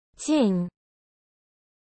Тень.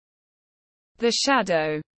 The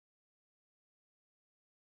shadow.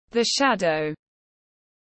 The shadow.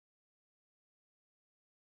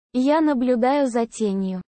 Я наблюдаю за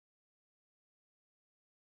тенью.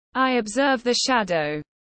 I observe the shadow.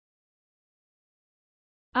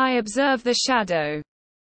 I observe the shadow.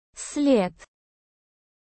 След.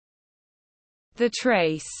 The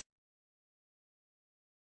trace.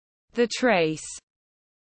 The trace.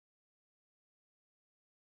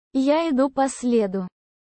 Я иду по следу.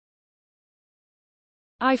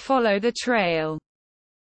 I follow the trail.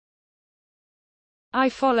 I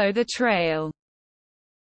follow the trail.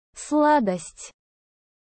 Сладость.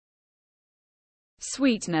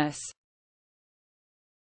 Sweetness.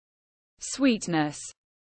 Sweetness.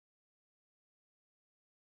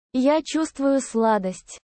 Я чувствую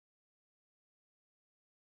сладость.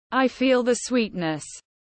 I feel the sweetness.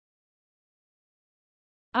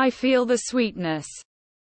 I feel the sweetness.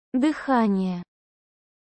 Дыхание.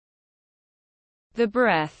 The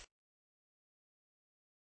breath.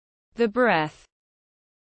 The breath.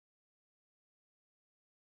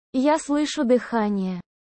 Я слышу дыхание.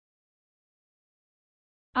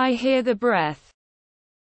 I hear the breath.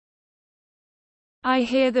 I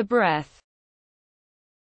hear the breath.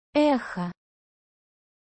 Эхо.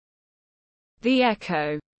 The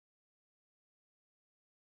echo.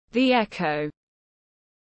 The echo.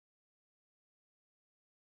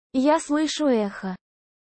 Я слышу эхо.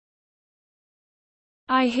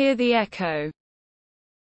 I hear the echo.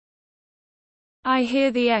 I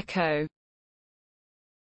hear the echo.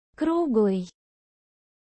 Круглый.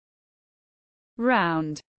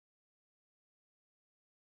 Round.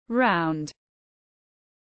 Round.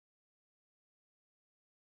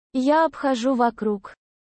 Я обхожу вокруг.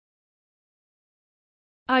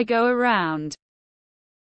 I go around.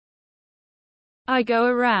 I go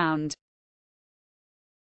around.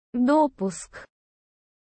 Допуск.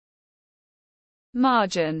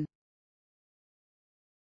 Margin.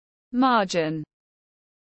 Margin.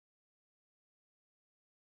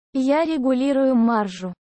 Я регулирую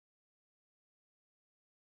маржу.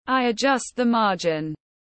 I adjust the margin.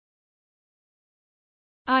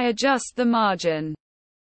 I adjust the margin.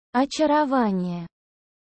 Очарование.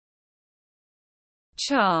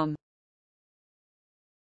 Charm.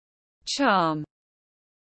 Charm.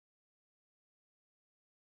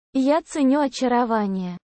 Я ценю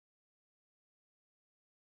очарование.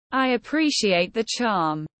 I appreciate the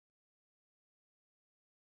charm.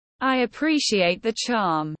 I appreciate the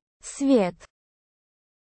charm. Свет.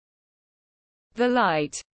 The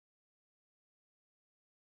light.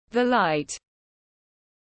 The light.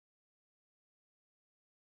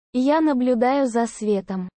 Я наблюдаю за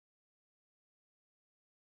светом.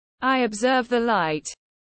 I observe the light.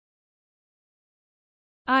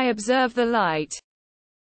 I observe the light.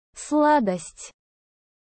 Сладость.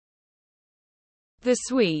 The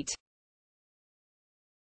sweet.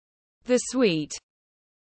 The sweet.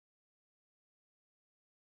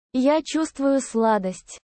 Я чувствую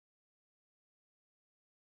сладость.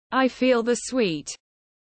 I feel the sweet.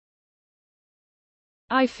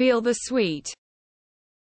 I feel the sweet.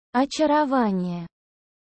 Очарование.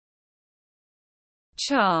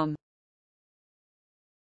 Charm.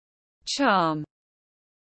 Charm.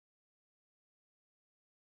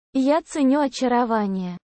 Я ценю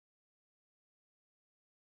очарование.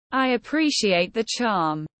 I appreciate the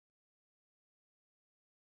charm.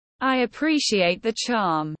 I appreciate the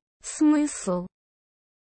charm. Смысл.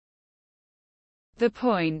 The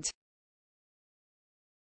point.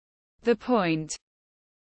 The point.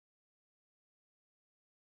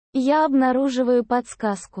 Я обнаруживаю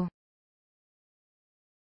подсказку.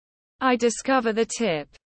 I discover the tip.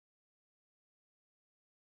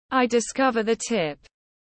 I discover the tip.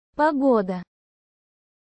 Погода.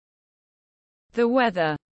 The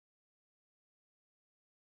weather.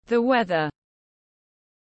 The weather.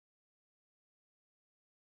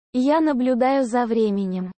 Я наблюдаю за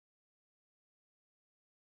временем.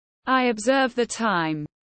 I observe the time.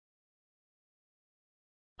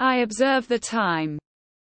 I observe the time.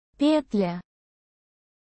 Петля.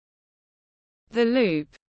 The loop.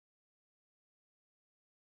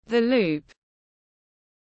 The loop.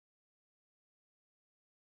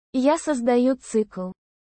 Я создаю цикл.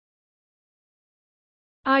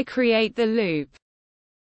 I create the loop.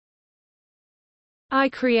 I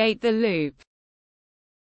create the loop.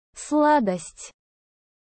 Сладость.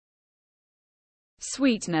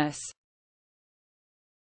 Sweetness.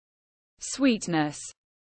 Sweetness.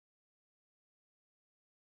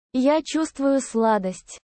 Я чувствую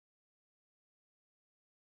сладость.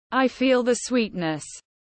 I feel the sweetness.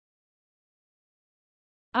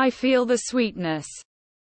 I feel the sweetness.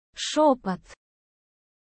 Шепот.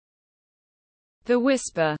 The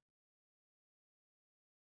whisper.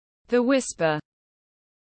 The whisper.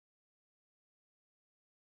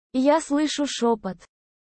 Я слышу шепот.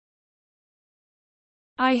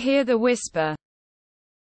 I hear the whisper.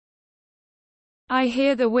 I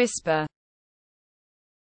hear the whisper.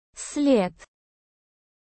 След.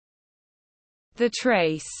 The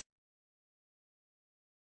trace.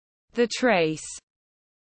 The trace.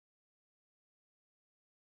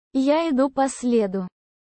 Я иду по следу.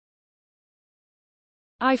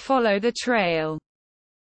 I follow the trail.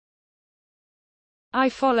 I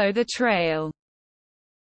follow the trail.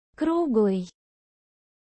 Круглый.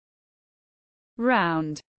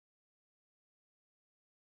 Round.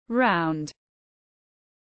 Round.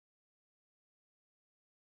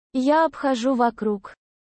 Я обхожу вокруг.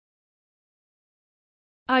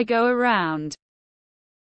 I go around.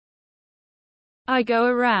 I go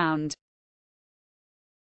around.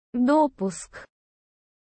 Допуск.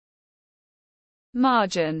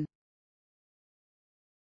 Margin.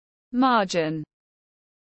 Margin.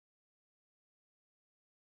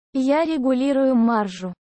 Я регулирую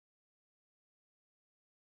маржу.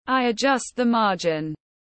 I adjust the margin.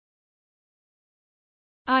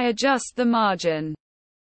 I adjust the margin.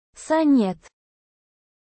 Сонет.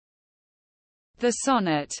 The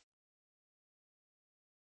sonnet.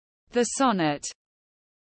 The sonnet.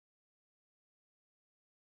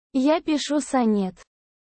 Я пишу сонет.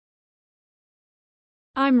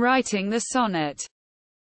 I'm writing the sonnet.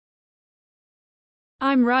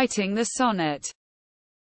 I'm writing the sonnet.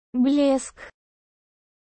 Блеск.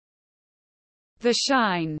 The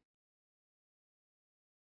shine.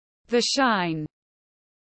 The shine.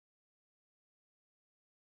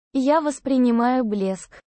 Я воспринимаю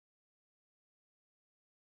блеск.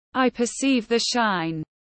 I perceive the shine.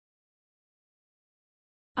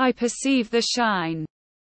 I perceive the shine.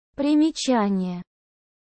 Примечание.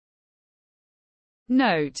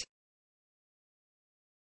 Note.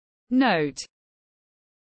 Note.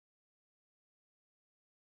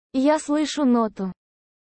 Я слышу ноту.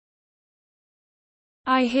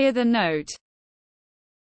 I hear the note.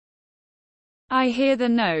 I hear the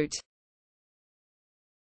note.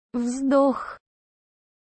 Вздох.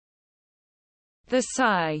 The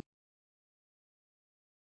sigh.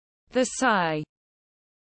 The sigh.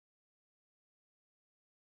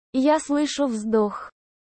 Я слышу вздох.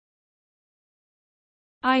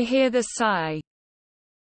 I hear the sigh.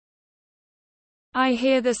 I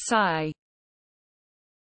hear the sigh.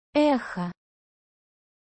 Эхо.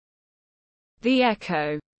 The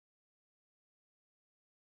echo.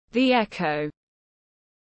 The echo.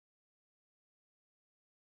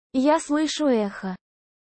 Я слышу эхо.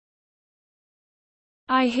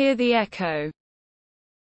 I hear the echo.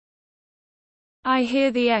 I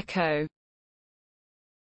hear the echo.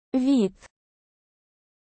 Вид.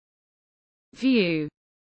 View.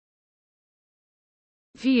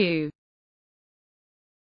 View.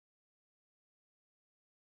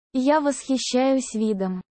 Я восхищаюсь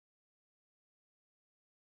видом.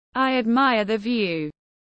 I admire the view.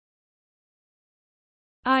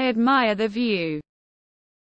 I admire the view.